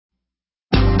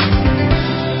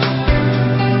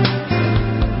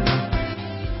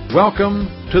Welcome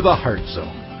to the Heart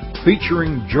Zone,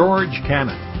 featuring George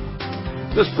Cannon.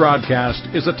 This broadcast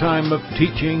is a time of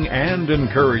teaching and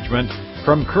encouragement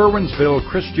from Curwensville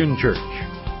Christian Church.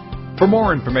 For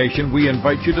more information, we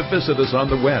invite you to visit us on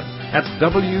the web at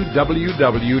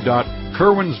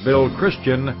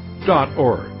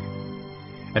www.curwensvillechristian.org.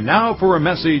 And now for a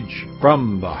message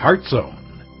from the Heart Zone.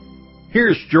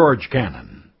 Here's George Cannon.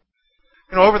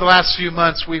 You know, over the last few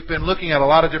months, we've been looking at a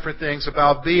lot of different things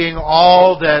about being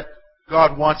all that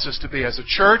God wants us to be as a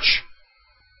church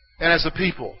and as a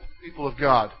people of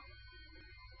God.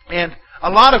 And a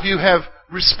lot of you have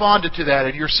responded to that,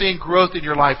 and you're seeing growth in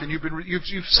your life. And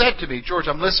you've said to me, George,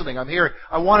 I'm listening, I'm hearing,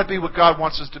 I want to be what God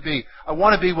wants us to be. I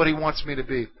want to be what He wants me to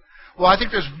be. Well, I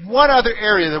think there's one other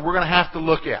area that we're going to have to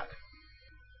look at.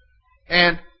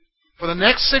 And for the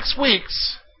next 6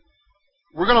 weeks,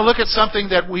 we're going to look at something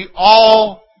that we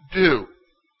all do.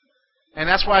 And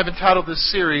that's why I've entitled this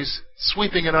series,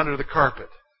 Sweeping It Under the Carpet.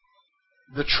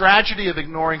 The tragedy of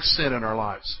ignoring sin in our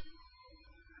lives.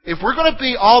 If we're going to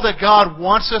be all that God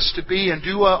wants us to be and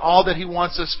do all that He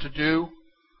wants us to do,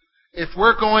 if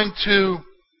we're going to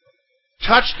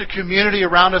touch the community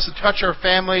around us and touch our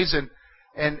families and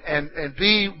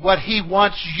be what He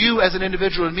wants you as an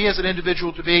individual and me as an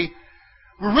individual to be,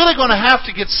 we're really going to have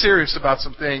to get serious about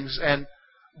some things. And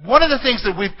one of the things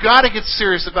that we've got to get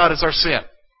serious about is our sin.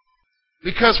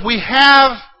 Because we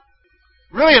have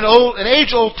really an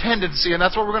age-old tendency, and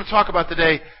that's what we're going to talk about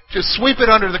today, to sweep it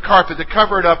under the carpet, to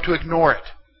cover it up, to ignore it.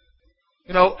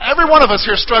 You know, every one of us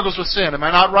here struggles with sin. Am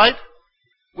I not right?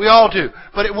 We all do.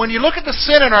 But when you look at the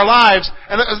sin in our lives,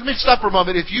 and let me stop for a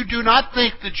moment. If you do not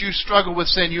think that you struggle with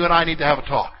sin, you and I need to have a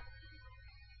talk.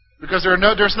 Because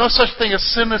there's no such thing as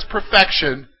sinless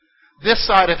perfection this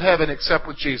side of heaven except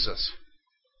with Jesus.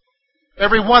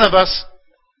 Every one of us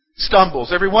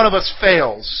stumbles. Every one of us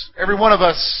fails. Every one of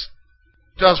us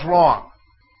does wrong.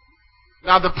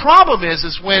 Now the problem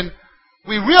is when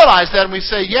we realize that and we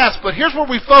say, yes, but here's where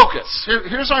we focus.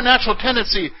 Here's our natural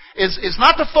tendency is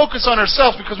not to focus on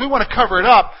ourselves because we want to cover it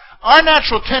up. Our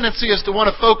natural tendency is to want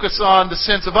to focus on the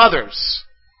sins of others.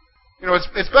 You know,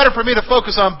 it's better for me to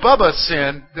focus on Bubba's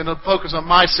sin than to focus on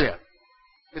my sin.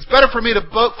 It's better for me to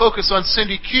focus on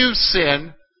Cindy Q's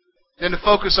sin than to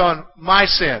focus on my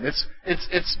sin. It's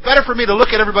better for me to look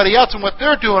at everybody else and what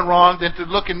they're doing wrong than to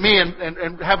look at me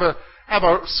and have a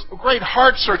great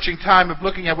heart-searching time of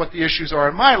looking at what the issues are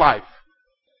in my life.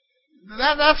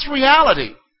 That's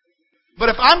reality. But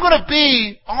if I'm going to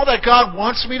be all that God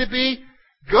wants me to be,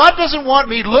 God doesn't want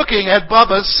me looking at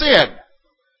Bubba's sin.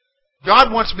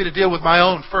 God wants me to deal with my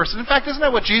own first. And in fact, isn't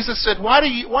that what Jesus said? Why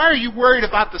are you worried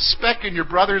about the speck in your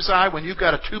brother's eye when you've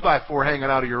got a 2x4 hanging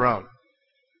out of your own?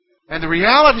 And the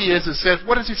reality is, it says,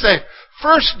 what does He say?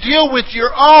 First deal with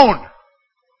your own.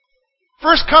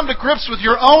 First come to grips with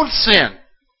your own sin.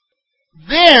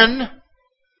 Then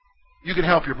you can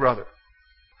help your brother.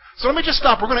 So let me just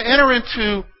stop. We're going to enter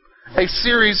into a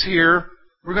series here.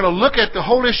 We're going to look at the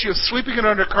whole issue of sweeping it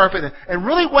under the carpet and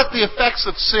really what the effects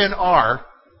of sin are.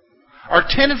 Our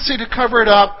tendency to cover it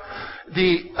up,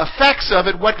 the effects of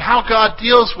it, how God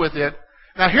deals with it.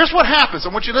 Now here's what happens. I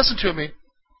want you to listen to me.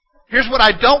 Here's what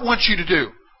I don't want you to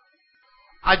do.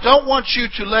 I don't want you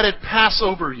to let it pass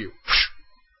over you.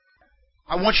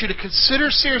 I want you to consider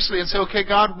seriously and say, okay,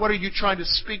 God, what are you trying to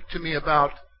speak to me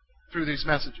about through these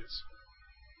messages?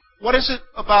 What is it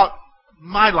about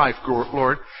my life,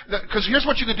 Lord? Because here's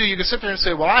what you can do. You can sit there and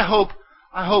say, well, I hope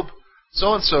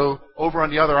so-and-so over on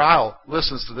the other aisle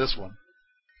listens to this one.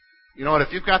 You know what?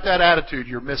 If you've got that attitude,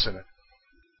 you're missing it.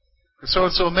 Because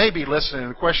so-and-so may be listening,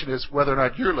 and the question is whether or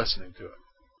not you're listening to it.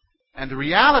 And the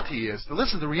reality is,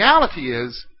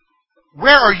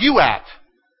 where are you at?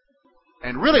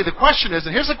 And really the question is,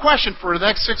 and here's the question for the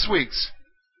next 6 weeks,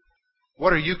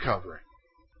 what are you covering?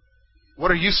 What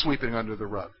are you sweeping under the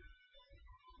rug?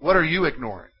 What are you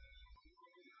ignoring?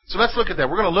 So let's look at that.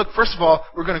 We're going to look, first of all,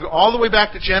 we're going to go all the way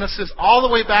back to Genesis, all the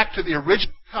way back to the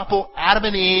original couple, Adam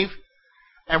and Eve,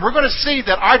 and we're going to see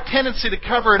that our tendency to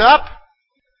cover it up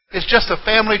is just a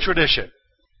family tradition.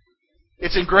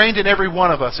 It's ingrained in every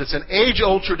one of us. It's an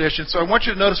age-old tradition. So I want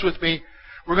you to notice with me,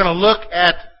 we're going to look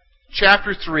at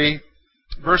chapter 3,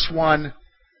 verse 1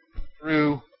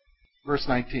 through verse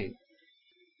 19.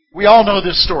 We all know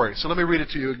this story, so let me read it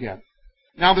to you again.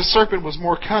 Now the serpent was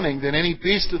more cunning than any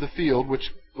beast of the field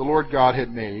which the Lord God had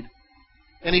made.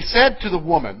 And he said to the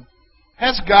woman,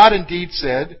 Has God indeed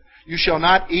said, You shall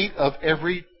not eat of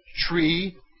every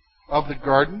tree of the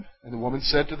garden? And the woman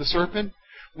said to the serpent,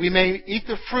 We may eat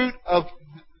the fruit of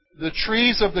the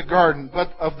trees of the garden,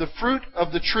 but of the fruit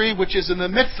of the tree which is in the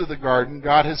midst of the garden,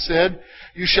 God has said,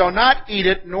 you shall not eat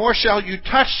it, nor shall you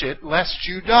touch it, lest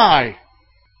you die.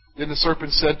 Then the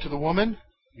serpent said to the woman,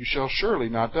 you shall surely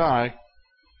not die.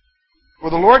 For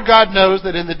the Lord God knows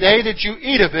that in the day that you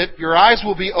eat of it, your eyes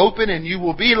will be open, and you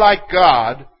will be like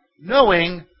God,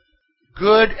 knowing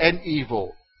good and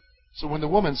evil. So when the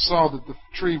woman saw that the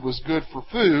tree was good for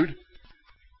food,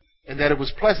 and that it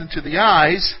was pleasant to the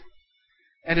eyes,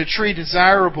 and a tree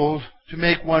desirable to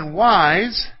make one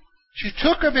wise, she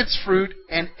took of its fruit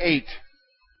and ate.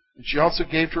 And she also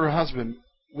gave to her husband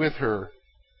with her,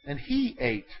 and he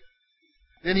ate.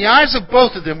 Then the eyes of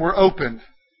both of them were opened,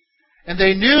 and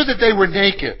they knew that they were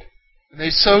naked. And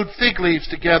they sewed fig leaves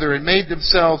together and made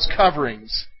themselves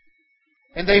coverings.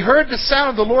 And they heard the sound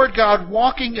of the Lord God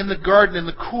walking in the garden in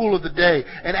the cool of the day.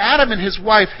 And Adam and his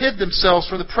wife hid themselves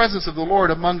from the presence of the Lord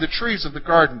among the trees of the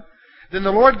garden. Then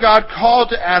the Lord God called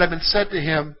to Adam and said to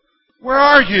him, where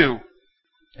are you?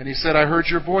 And he said, I heard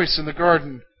your voice in the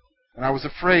garden, and I was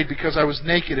afraid because I was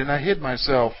naked, and I hid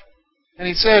myself. And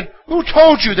he said, who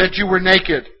told you that you were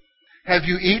naked? Have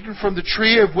you eaten from the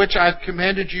tree of which I have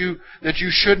commanded you that you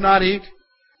should not eat?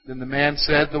 Then the man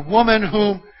said, the woman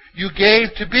whom you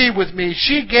gave to be with me,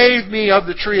 she gave me of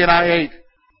the tree, and I ate.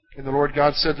 And the Lord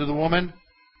God said to the woman,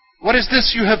 what is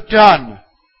this you have done?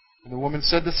 And the woman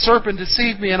said, the serpent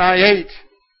deceived me, and I ate.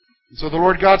 And so the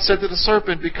Lord God said to the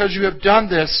serpent, because you have done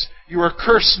this, you are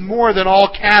cursed more than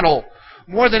all cattle,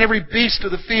 more than every beast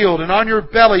of the field, and on your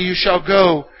belly you shall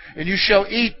go, and you shall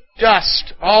eat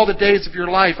dust all the days of your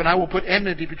life, and I will put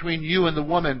enmity between you and the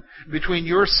woman, between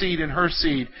your seed and her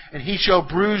seed, and he shall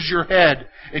bruise your head,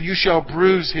 and you shall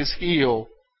bruise his heel.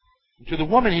 And to the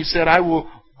woman he said, I will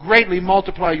greatly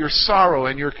multiply your sorrow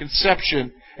and your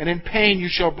conception, and in pain you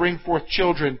shall bring forth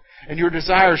children, and your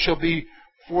desire shall be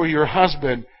for your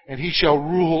husband, and he shall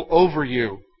rule over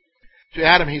you. To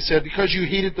Adam he said, because you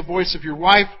heeded the voice of your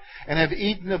wife, and have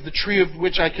eaten of the tree of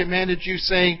which I commanded you,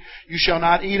 saying, you shall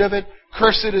not eat of it,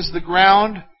 cursed is the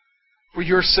ground for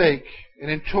your sake,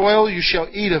 and in toil you shall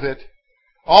eat of it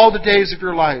all the days of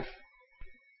your life.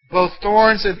 Both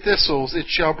thorns and thistles it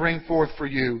shall bring forth for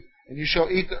you, and you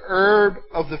shall eat the herb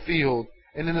of the field,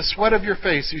 and in the sweat of your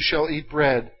face you shall eat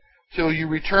bread, till you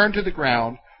return to the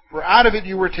ground, for out of it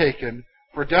you were taken,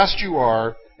 for dust you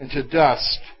are, and to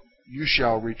dust you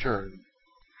shall return.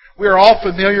 We are all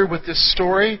familiar with this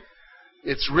story.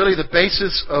 It's really the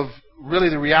basis of really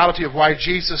the reality of why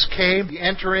Jesus came, the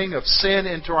entering of sin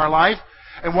into our life.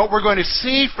 And what we're going to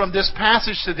see from this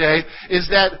passage today is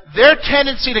that their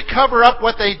tendency to cover up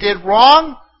what they did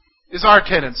wrong is our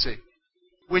tendency.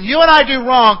 When you and I do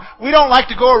wrong, we don't like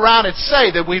to go around and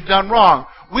say that we've done wrong.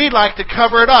 We like to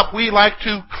cover it up. We like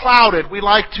to cloud it. We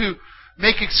like to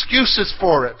make excuses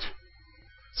for it.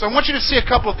 So I want you to see a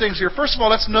couple of things here. First of all,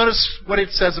 let's notice what it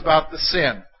says about the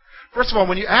sin. First of all,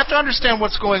 when you have to understand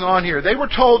what's going on here, they were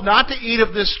told not to eat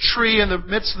of this tree in the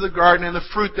midst of the garden and the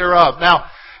fruit thereof. Now,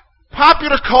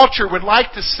 popular culture would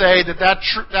like to say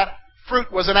that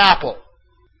fruit was an apple.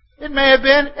 It may have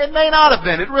been, it may not have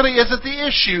been. It really isn't the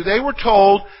issue. They were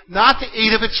told not to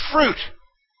eat of its fruit,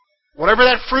 whatever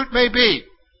that fruit may be.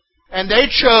 And they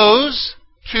chose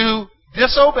to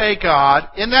disobey God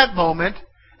in that moment,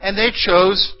 and they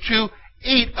chose to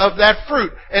eat of that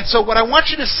fruit. And so what I want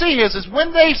you to see is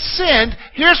when they sinned,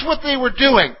 here's what they were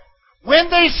doing. When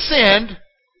they sinned,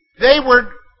 they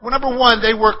were, number one,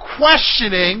 they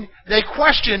questioned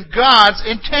God's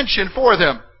intention for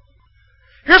them.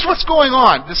 Here's what's going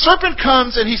on. The serpent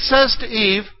comes and he says to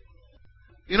Eve,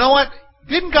 you know what?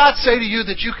 Didn't God say to you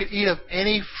that you could eat of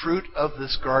any fruit of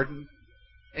this garden?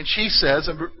 And she says,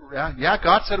 yeah,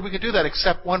 God said we could do that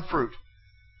except one fruit.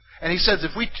 And he says,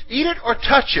 if we eat it or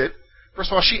touch it,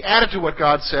 first of all, she added to what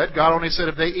God said. God only said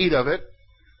if they eat of it.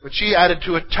 But she added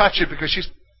to it, touch it, because she's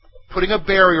putting a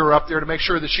barrier up there to make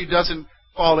sure that she doesn't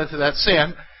fall into that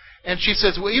sin. And she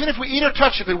says, well, even if we eat or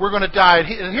touch of it, we're going to die.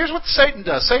 And here's what Satan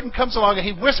does. Satan comes along and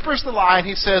he whispers the lie and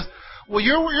he says, well,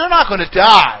 you're not going to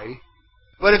die.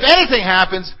 But if anything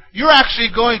happens, you're actually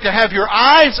going to have your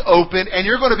eyes open and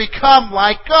you're going to become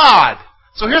like God.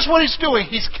 So here's what he's doing.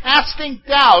 He's casting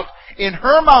doubt in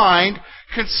her mind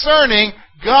concerning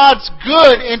God's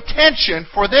good intention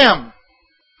for them.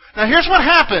 Now here's what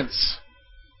happens.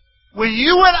 When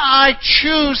you and I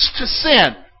choose to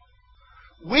sin,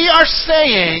 we are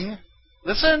saying,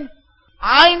 listen,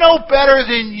 I know better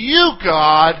than you,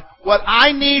 God, what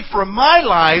I need for my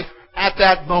life at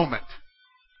that moment.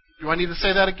 Do I need to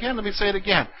say that again? Let me say it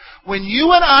again. When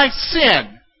you and I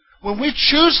sin, when we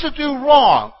choose to do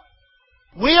wrong,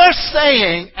 we are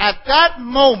saying at that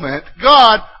moment,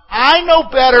 God, I know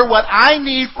better what I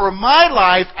need for my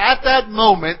life at that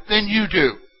moment than you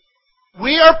do.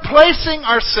 We are placing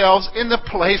ourselves in the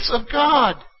place of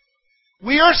God.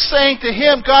 We are saying to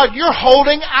Him, God, you're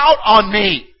holding out on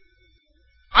me.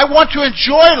 I want to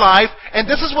enjoy life, and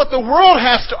this is what the world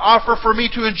has to offer for me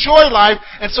to enjoy life.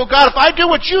 And so, God, if I do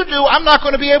what you do, I'm not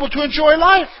going to be able to enjoy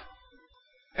life.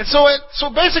 And so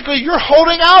basically, you're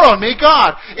holding out on me,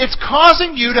 God. It's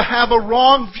causing you to have a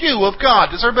wrong view of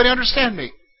God. Does everybody understand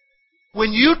me?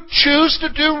 When you choose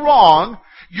to do wrong,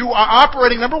 you are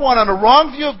operating, number one, on a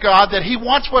wrong view of God, that He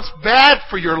wants what's bad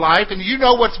for your life, and you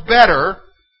know what's better.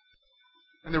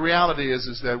 And the reality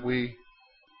is that we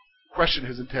question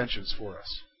His intentions for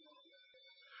us.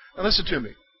 Now listen to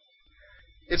me.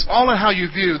 It's all in how you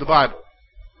view the Bible.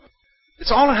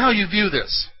 It's all in how you view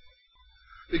this.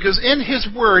 Because in His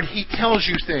Word, He tells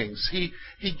you things. He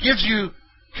gives you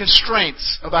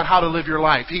constraints about how to live your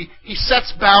life. He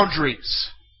sets boundaries.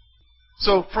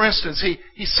 So, for instance,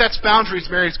 He sets boundaries,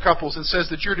 married couples, and says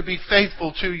that you're to be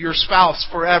faithful to your spouse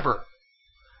forever.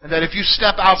 And that if you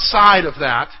step outside of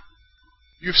that,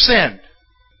 you've sinned.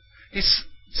 He's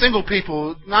single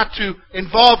people, not to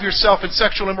involve yourself in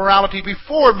sexual immorality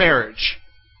before marriage.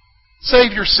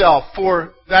 Save yourself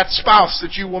for that spouse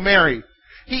that you will marry.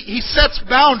 He sets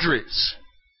boundaries.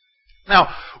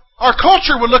 Now, our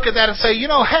culture would look at that and say,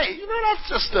 hey,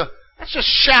 that's just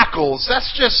shackles.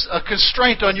 That's just a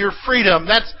constraint on your freedom.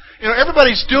 That's,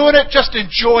 everybody's doing it. Just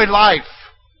enjoy life.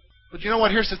 But you know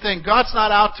what? Here's the thing. God's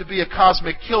not out to be a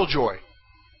cosmic killjoy.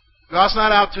 God's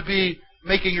not out to be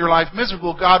making your life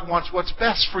miserable. God wants what's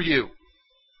best for you.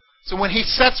 So when He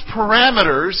sets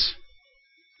parameters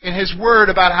in His Word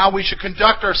about how we should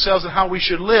conduct ourselves and how we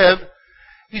should live,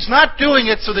 He's not doing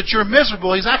it so that you're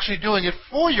miserable. He's actually doing it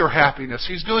for your happiness.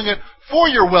 He's doing it for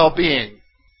your well-being.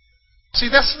 See,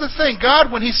 that's the thing.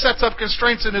 God, when He sets up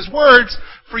constraints in His words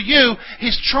for you,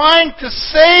 He's trying to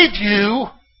save you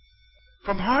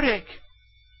from heartache.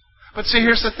 But see,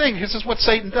 here's the thing. This is what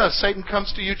Satan does. Satan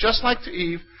comes to you just like to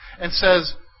Eve and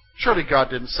says, surely God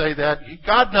didn't say that.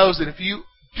 God knows that if you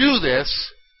do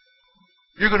this,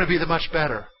 you're going to be the much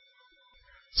better.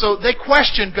 So they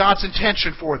question God's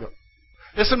intention for them.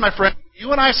 Listen, my friend,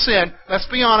 you and I sin. Let's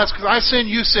be honest, because I sin,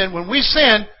 you sin. When we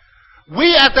sin,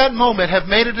 we at that moment have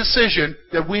made a decision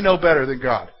that we know better than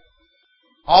God.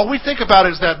 All we think about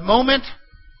is that moment,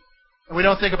 and we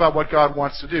don't think about what God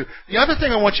wants to do. The other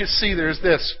thing I want you to see there is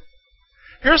this.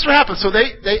 Here's what happened. So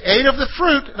they ate of the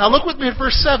fruit. Now look with me at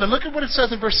verse 7. Look at what it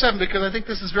says in verse 7, because I think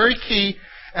this is very key,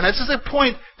 and this is a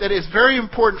point that is very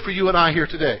important for you and I here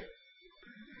today.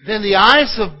 Then the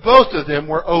eyes of both of them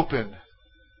were opened,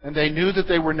 and they knew that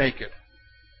they were naked.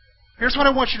 Here's what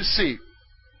I want you to see.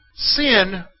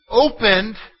 Sin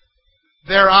opened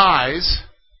their eyes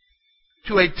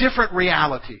to a different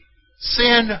reality.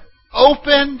 Sin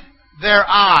opened their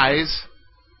eyes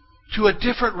to a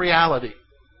different reality.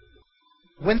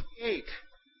 When they ate,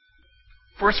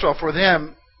 first of all, for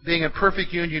them, being in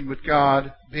perfect union with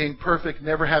God, being perfect,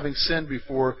 never having sinned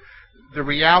before, the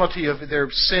reality of their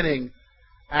sinning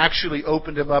actually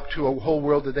opened them up to a whole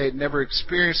world that they had never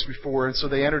experienced before, and so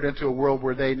they entered into a world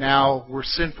where they now were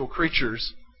sinful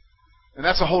creatures. And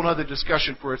that's a whole other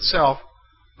discussion for itself.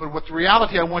 But what the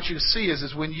reality I want you to see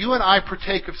is when you and I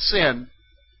partake of sin,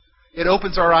 it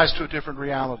opens our eyes to a different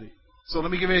reality. So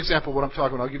let me give you an example of what I'm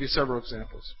talking about. I'll give you several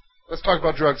examples. Let's talk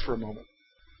about drugs for a moment.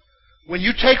 When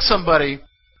you take somebody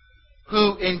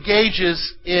who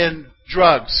engages in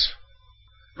drugs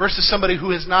versus somebody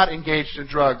who is not engaged in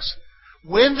drugs,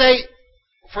 when they,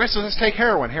 for instance, let's take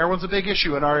heroin. Heroin's a big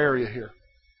issue in our area here.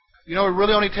 You know, it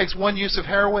really only takes one use of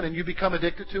heroin and you become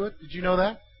addicted to it. Did you know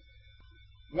that?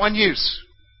 One use,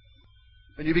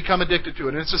 and you become addicted to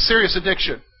it. And it's a serious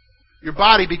addiction. Your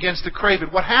body begins to crave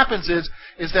it. What happens is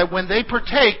that when they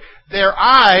partake, their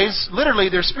eyes, literally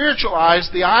their spiritual eyes,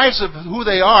 the eyes of who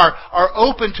they are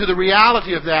open to the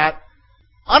reality of that,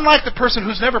 unlike the person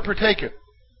who's never partaken.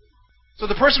 So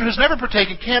the person who's never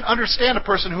partaken can't understand a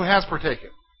person who has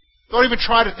partaken. Don't even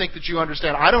try to think that you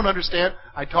understand. I don't understand.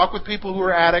 I talk with people who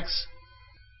are addicts.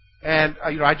 And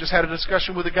I just had a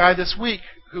discussion with a guy this week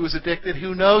who is addicted,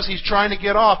 who knows he's trying to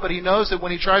get off, but he knows that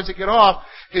when he tries to get off,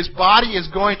 his body is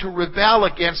going to rebel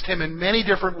against him in many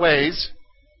different ways,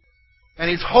 and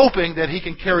he's hoping that he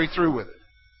can carry through with it.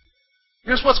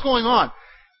 Here's what's going on.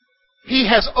 He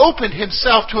has opened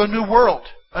himself to a new world,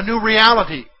 a new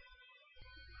reality.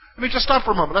 Let me just stop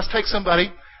for a moment. Let's take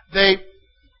somebody. They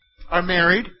are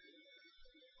married,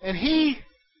 and he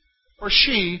or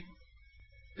she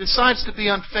decides to be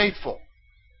unfaithful.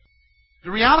 The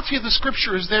reality of the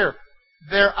Scripture is there.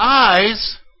 Their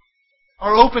eyes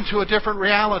are open to a different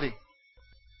reality.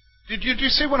 Do you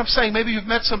see what I'm saying? Maybe you've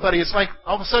met somebody. It's like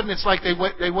all of a sudden it's like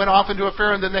they went off into an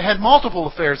affair and then they had multiple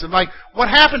affairs. And like, what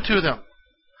happened to them?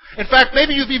 In fact,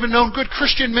 maybe you've even known good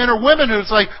Christian men or women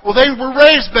who's like, well, they were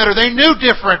raised better. They knew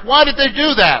different. Why did they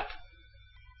do that?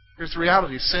 Here's the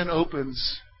reality. Sin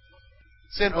opens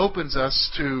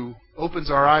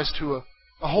our eyes to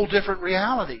a whole different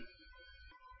reality.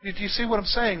 Do you see what I'm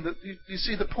saying? Do you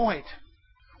see the point?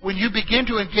 When you begin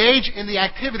to engage in the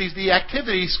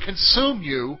activities consume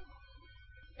you,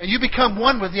 and you become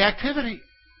one with the activity.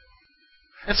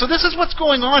 And so this is what's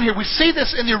going on here. We see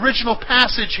this in the original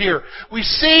passage here. We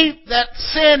see that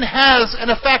sin has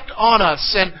an effect on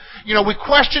us. And, we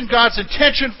question God's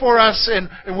intention for us. And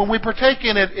when we partake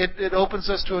in it, it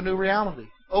opens us to a new reality.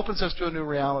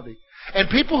 And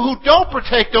people who don't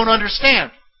partake don't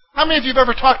understand. How many of you have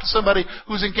ever talked to somebody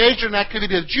who's engaged in an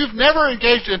activity that you've never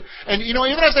engaged in? And,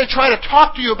 even as they try to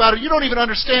talk to you about it, you don't even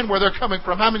understand where they're coming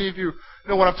from. How many of you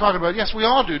know what I'm talking about? Yes, we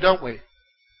all do, don't we?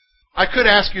 I could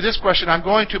ask you this question. I'm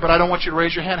going to, but I don't want you to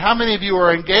raise your hand. How many of you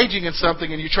are engaging in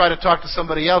something and you try to talk to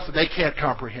somebody else that they can't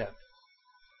comprehend?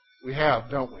 We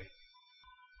have, don't we?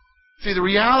 See, the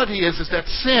reality is that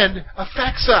sin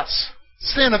affects us.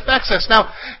 Sin affects us.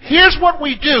 Now, here's what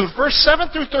we do. Verse 7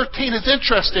 through 13 is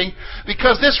interesting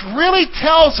because this really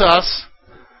tells us,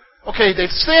 okay, they've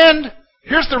sinned.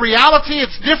 Here's the reality.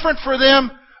 It's different for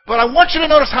them. But I want you to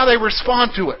notice how they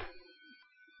respond to it.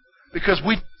 Because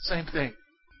we do the same thing.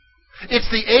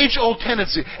 It's the age-old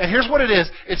tendency. And here's what it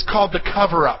is. It's called the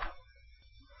cover-up.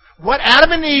 What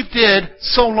Adam and Eve did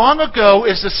so long ago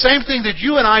is the same thing that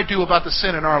you and I do about the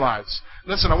sin in our lives.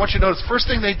 Listen, I want you to notice, the first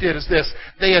thing they did is this.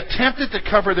 They attempted to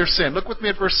cover their sin. Look with me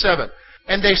at verse 7.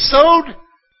 And they sewed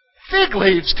fig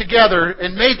leaves together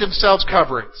and made themselves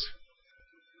coverings.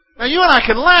 Now, you and I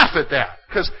can laugh at that.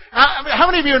 Because how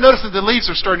many of you are noticing the leaves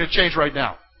are starting to change right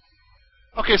now?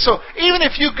 Okay, so even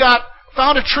if you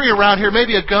found a tree around here,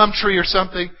 maybe a gum tree or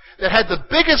something, that had the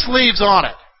biggest leaves on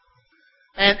it,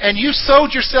 and you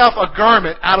sewed yourself a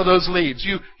garment out of those leaves.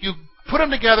 You put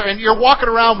them together and you're walking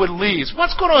around with leaves.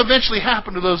 What's going to eventually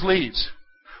happen to those leaves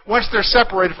once they're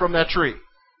separated from that tree?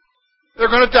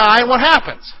 They're going to die, and what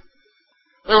happens?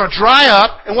 They're going to dry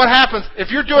up, and what happens?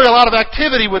 If you're doing a lot of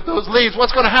activity with those leaves,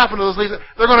 what's going to happen to those leaves?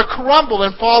 They're going to crumble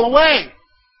and fall away.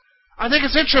 I think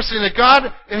it's interesting that God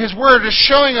in His Word is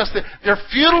showing us that their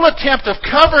futile attempt of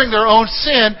covering their own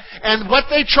sin, and what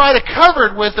they try to cover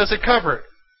it with, does it cover it?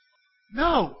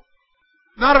 No.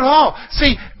 Not at all.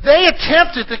 See, they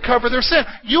attempted to cover their sin.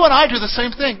 You and I do the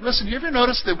same thing. Listen, you ever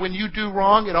notice that when you do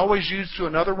wrong, it always leads to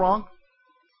another wrong?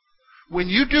 When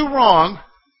you do wrong,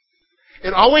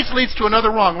 it always leads to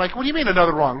another wrong. Like, what do you mean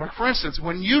another wrong? Like, for instance,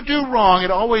 when you do wrong, it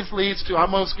always leads to, I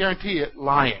almost guarantee it,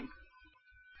 lying.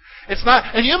 It's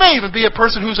not, and you may even be a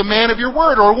person who's a man of your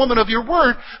word or a woman of your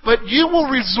word, but you will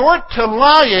resort to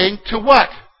lying to what?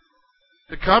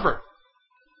 To cover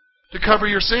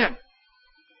your sin.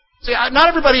 See, not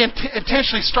everybody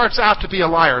intentionally starts out to be a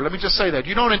liar. Let me just say that.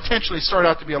 You don't intentionally start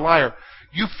out to be a liar.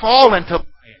 You fall into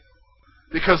lying.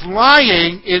 Because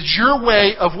lying is your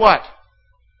way of what?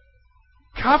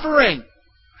 Covering.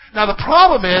 Now the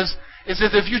problem is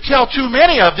that if you tell too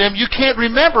many of them, you can't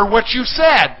remember what you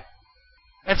said.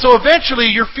 And so eventually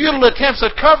your futile attempts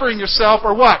at covering yourself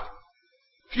are what?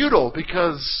 Futile,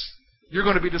 because you're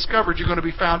going to be discovered, you're going to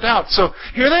be found out. So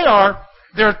here they are,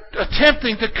 they're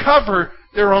attempting to cover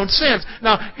their own sins.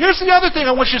 Now, here's the other thing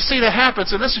I want you to see that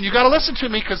happens. And listen, you've got to listen to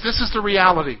me because this is the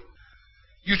reality.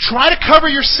 You try to cover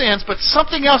your sins, but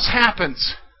something else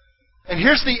happens. And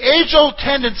here's the age-old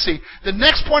tendency. The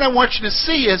next point I want you to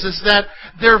see is that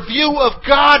their view of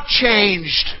God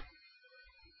changed.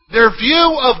 Their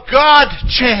view of God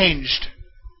changed.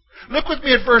 Look with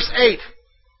me at verse 8.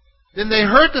 Then they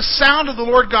heard the sound of the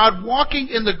Lord God walking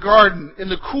in the garden in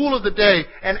the cool of the day,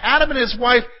 and Adam and his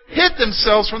wife hid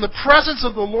themselves from the presence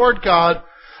of the Lord God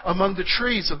among the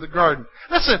trees of the garden.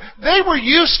 Listen, they were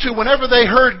used to, whenever they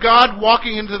heard God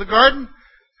walking into the garden,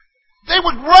 they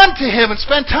would run to Him and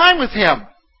spend time with Him.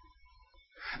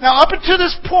 Now, up until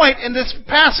this point in this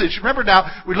passage, remember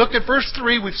now, we looked at verse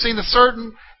 3, we've seen the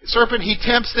serpent, he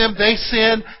tempts them, they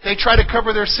sin, they try to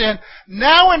cover their sin.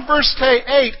 Now in verse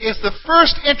 8 is the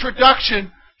first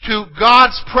introduction to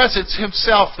God's presence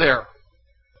Himself there.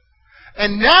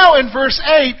 And now in verse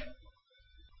 8,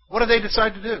 what do they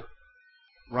decide to do?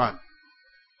 Run.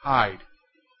 Hide.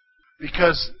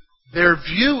 Because their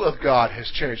view of God has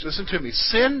changed. Listen to me.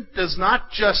 Sin does not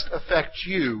just affect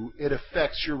you, it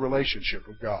affects your relationship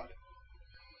with God.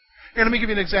 Here, let me give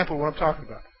you an example of what I'm talking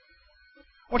about.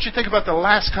 I want you to think about the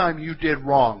last time you did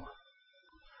wrong.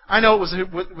 I know it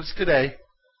was today,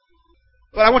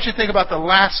 but I want you to think about the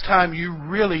last time you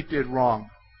really did wrong.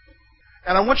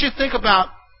 And I want you to think about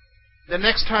the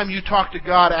next time you talked to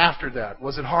God after that.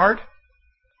 Was it hard?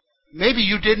 Maybe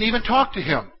you didn't even talk to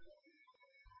Him.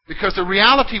 Because the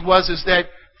reality is that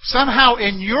somehow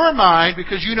in your mind,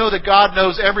 because you know that God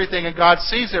knows everything and God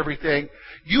sees everything,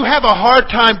 you have a hard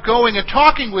time going and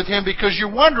talking with Him because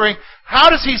you're wondering, how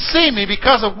does He see me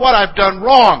because of what I've done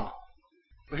wrong?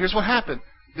 But here's what happened.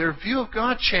 Their view of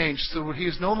God changed, so He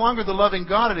is no longer the loving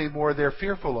God anymore. They're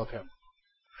fearful of Him.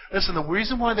 Listen, the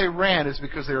reason why they ran is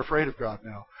because they're afraid of God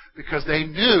now. Because they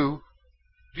knew,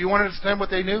 do you want to understand what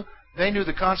they knew? They knew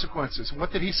the consequences.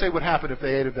 What did He say would happen if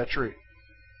they ate of that tree?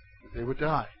 That they would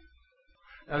die.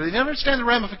 Now, they didn't understand the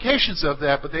ramifications of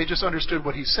that, but they just understood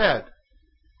what He said.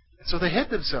 And so they hid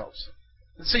themselves.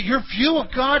 And see, your view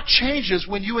of God changes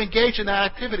when you engage in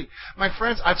that activity. My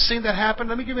friends, I've seen that happen.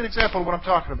 Let me give you an example of what I'm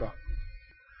talking about.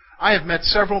 I have met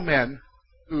several men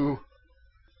who,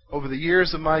 over the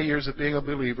years of my years of being a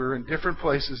believer in different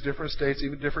places, different states,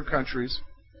 even different countries,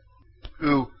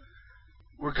 who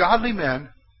were godly men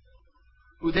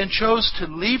who then chose to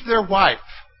leave their wife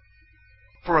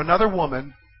for another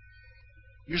woman,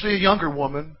 usually a younger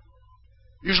woman,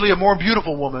 usually a more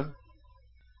beautiful woman,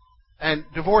 and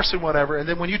divorce and whatever. And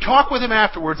then when you talk with them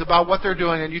afterwards about what they're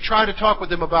doing and you try to talk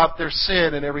with them about their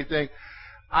sin and everything,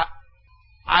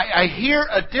 I hear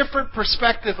a different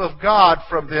perspective of God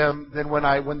from them than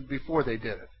when before they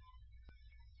did it.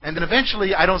 And then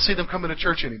eventually I don't see them coming to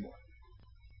church anymore.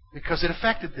 Because it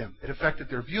affected them. It affected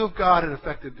their view of God. It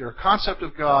affected their concept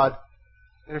of God.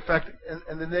 It affected,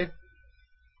 and then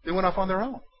they went off on their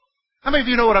own. How many of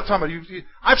you know what I'm talking about?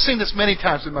 I've seen this many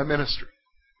times in my ministry.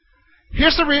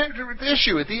 Here's the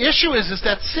issue. The issue is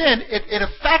that sin, it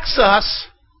affects us.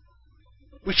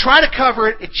 We try to cover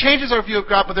it. It changes our view of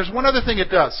God, but there's one other thing it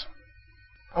does.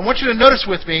 I want you to notice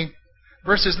with me,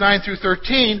 verses 9 through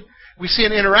 13, we see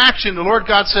an interaction. The Lord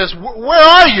God says, "Where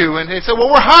are you?" And they say, "Well,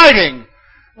 we're hiding."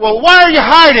 "Well, why are you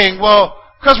hiding?" "Well,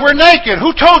 because we're naked."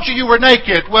 "Who told you were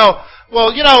naked?" Well,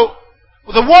 you know,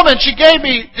 the woman, she gave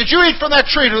me, "Did you eat from that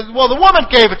tree?" "Well, the woman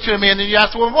gave it to me." And then you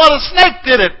ask, well, the snake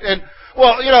did it. And,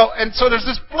 well, you know, and so there's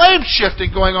this blame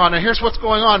shifting going on. And here's what's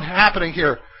going on, happening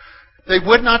here. They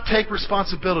would not take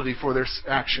responsibility for their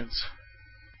actions.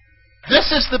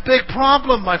 This is the big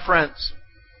problem, my friends.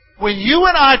 When you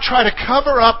and I try to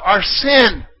cover up our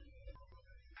sin,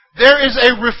 there is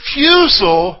a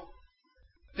refusal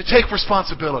to take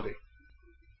responsibility.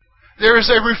 There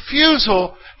is a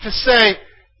refusal to say,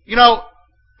 you know,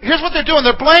 here's what they're doing.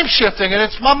 They're blame shifting, and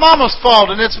it's my mama's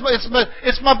fault, and it's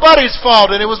my buddy's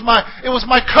fault, and it was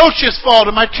my coach's fault,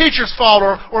 and my teacher's fault,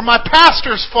 or my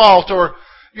pastor's fault, or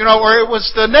it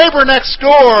was the neighbor next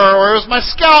door, or it was my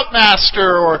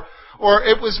scoutmaster, or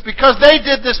it was because they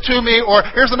did this to me, or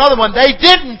here's another one, they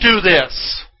didn't do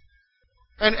this.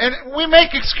 And we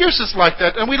make excuses like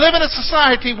that. And we live in a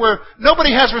society where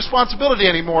nobody has responsibility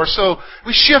anymore, so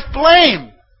we shift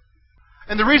blame.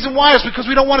 And the reason why is because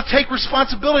we don't want to take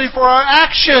responsibility for our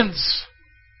actions.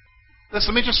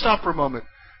 Listen, let me just stop for a moment.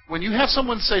 When you have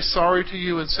someone say sorry to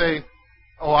you and say,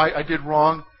 "Oh, I did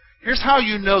wrong," here's how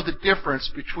you know the difference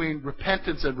between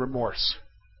repentance and remorse.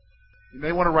 You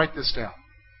may want to write this down.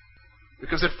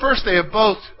 Because at first they have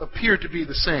both appeared to be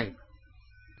the same.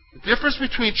 The difference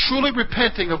between truly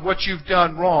repenting of what you've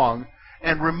done wrong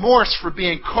and remorse for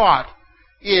being caught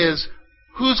is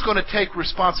who's going to take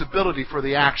responsibility for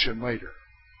the action later.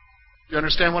 Do you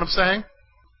understand what I'm saying?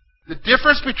 The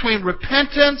difference between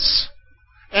repentance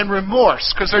and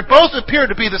remorse, because they both appear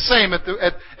to be the same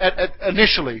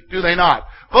initially, do they not?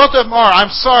 Both of them are, "I'm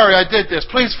sorry I did this,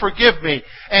 please forgive me."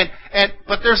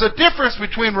 But there's a difference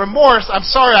between remorse, "I'm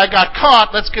sorry I got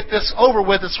caught, let's get this over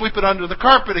with and sweep it under the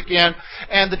carpet again,"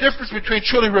 and the difference between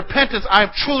truly repentance,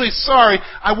 "I'm truly sorry,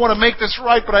 I want to make this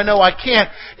right, but I know I can't,"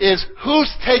 is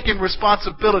who's taking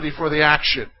responsibility for the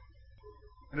action.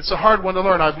 And it's a hard one to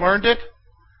learn. I've learned it.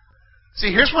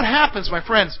 See, here's what happens, my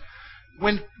friends.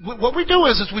 What we do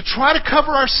is we try to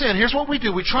cover our sin. Here's what we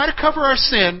do. We try to cover our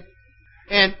sin,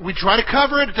 and we try to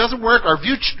cover it. It doesn't work. Our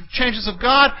view changes of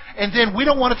God, and then we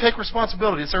don't want to take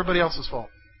responsibility. It's everybody else's fault.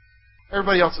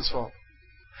 Everybody else's fault.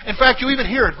 In fact, you even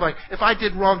hear it. Like, if I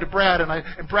did wrong to Brad,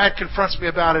 and Brad confronts me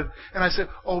about it, and I say,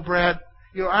 "Oh, Brad,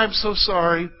 I'm so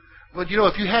sorry, but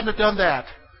if you hadn't have done that,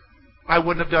 I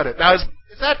wouldn't have done it." Now, is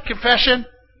that confession?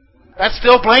 That's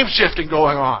still blame shifting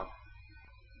going on.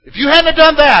 If you hadn't have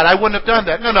done that, I wouldn't have done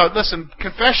that. No, listen,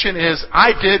 confession is,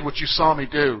 I did what you saw me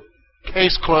do.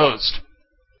 Case closed.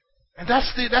 And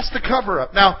that's the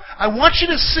cover-up. Now, I want you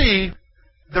to see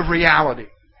the reality.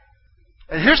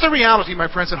 And here's the reality, my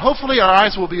friends, and hopefully our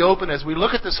eyes will be open as we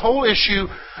look at this whole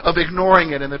issue of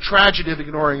ignoring it and the tragedy of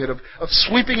ignoring it, of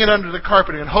sweeping it under the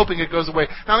carpet and hoping it goes away.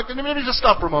 Now, let me just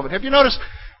stop for a moment. Have you noticed,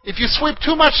 if you sweep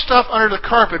too much stuff under the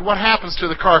carpet, what happens to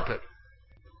the carpet?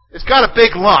 It's got a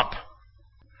big lump.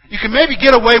 You can maybe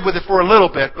get away with it for a little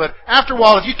bit, but after a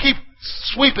while, if you keep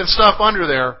sweeping stuff under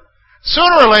there,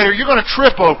 sooner or later, you're going to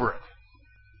trip over it.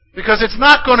 Because it's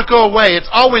not going to go away. It's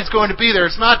always going to be there.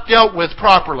 It's not dealt with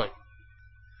properly.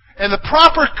 And the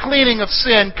proper cleaning of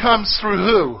sin comes through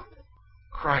who?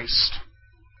 Christ.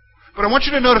 But I want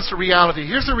you to notice the reality.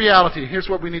 Here's the reality. Here's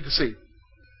what we need to see.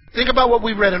 Think about what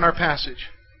we read in our passage.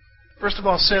 First of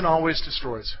all, sin always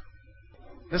destroys.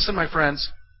 Listen, my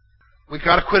friends. We've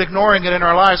got to quit ignoring it in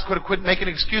our lives, quit making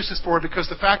excuses for it, because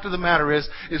the fact of the matter is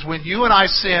when you and I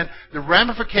sin, the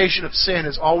ramification of sin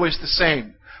is always the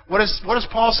same. What does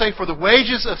Paul say? For the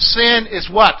wages of sin is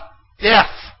what?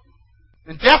 Death.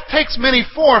 And death takes many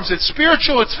forms. It's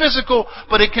spiritual, it's physical,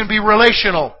 but it can be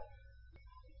relational.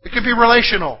 It can be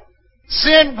relational.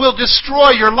 Sin will destroy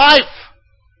your life.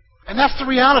 And that's the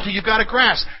reality you've got to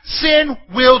grasp. Sin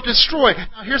will destroy.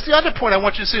 Now, here's the other point I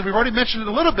want you to see. We've already mentioned it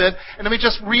a little bit, and let me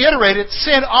just reiterate it.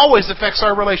 Sin always affects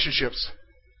our relationships.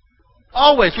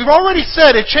 Always. We've already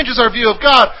said it changes our view of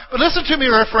God, but listen to me,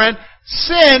 my friend.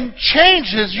 Sin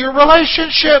changes your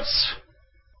relationships.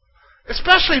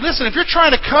 Especially, listen, if you're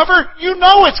trying to cover, you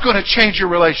know it's going to change your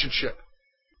relationship.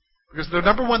 Because the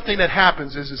number one thing that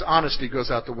happens is honesty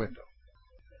goes out the window.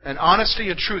 And honesty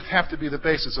and truth have to be the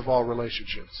basis of all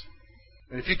relationships.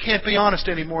 And if you can't be honest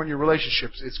anymore in your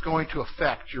relationships, it's going to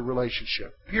affect your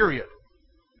relationship. Period.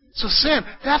 So sin,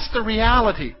 that's the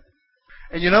reality.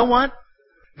 And you know what?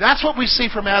 That's what we see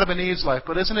from Adam and Eve's life.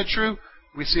 But isn't it true?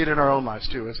 We see it in our own lives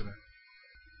too, isn't it?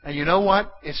 And you know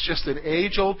what? It's just an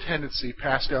age-old tendency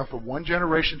passed down from one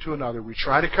generation to another. We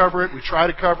try to cover it, we try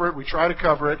to cover it, we try to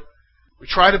cover it. We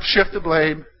try to shift the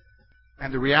blame.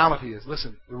 And the reality is,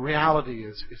 listen, the reality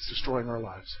is it's destroying our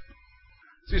lives.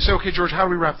 So you say, okay, George, how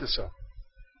do we wrap this up?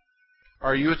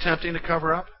 Are you attempting to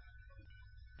cover up?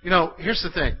 You know, here's the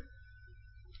thing.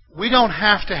 We don't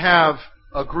have to have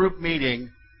a group meeting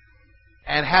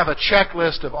and have a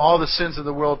checklist of all the sins of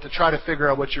the world to try to figure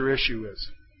out what your issue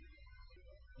is.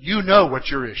 You know what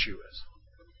your issue is.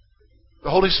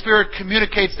 The Holy Spirit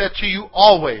communicates that to you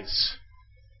always.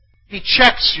 He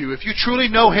checks you. If you truly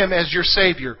know Him as your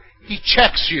Savior, He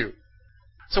checks you.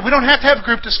 So we don't have to have a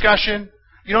group discussion.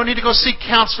 You don't need to go seek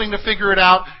counseling to figure it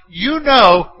out. You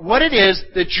know what it is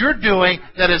that you're doing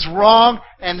that is wrong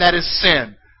and that is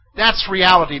sin. That's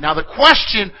reality. Now the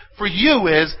question for you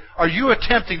is, are you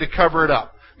attempting to cover it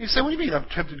up? You say, what do you mean I'm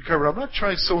attempting to cover it up? I'm not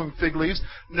trying sowing fig leaves.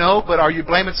 No, but are you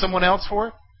blaming someone else for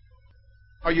it?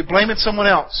 Are you blaming someone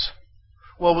else?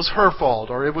 Well, it was her fault,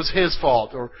 or it was his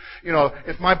fault, or, you know,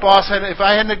 if I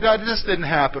hadn't done this didn't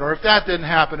happen, or if that didn't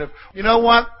happen. You know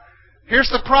what? Here's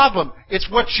the problem. It's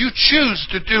what you choose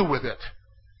to do with it.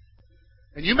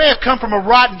 And you may have come from a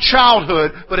rotten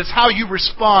childhood, but it's how you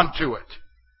respond to it.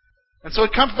 And so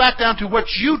it comes back down to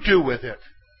what you do with it.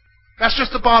 That's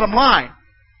just the bottom line.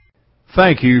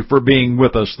 Thank you for being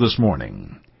with us this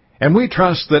morning. And we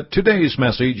trust that today's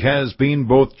message has been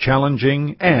both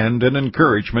challenging and an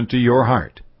encouragement to your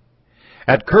heart.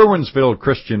 At Curwensville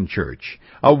Christian Church,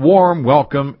 a warm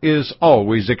welcome is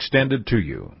always extended to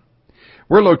you.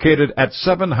 We're located at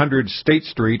 700 State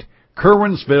Street,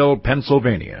 Curwensville,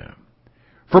 Pennsylvania.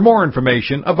 For more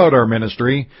information about our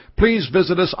ministry, please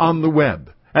visit us on the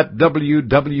web at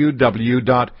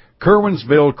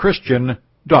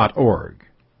www.curwensvillechristian.org.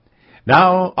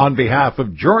 Now, on behalf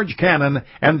of George Cannon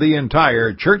and the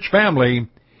entire church family,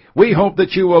 we hope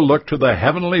that you will look to the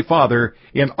Heavenly Father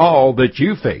in all that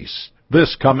you face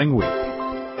this coming week.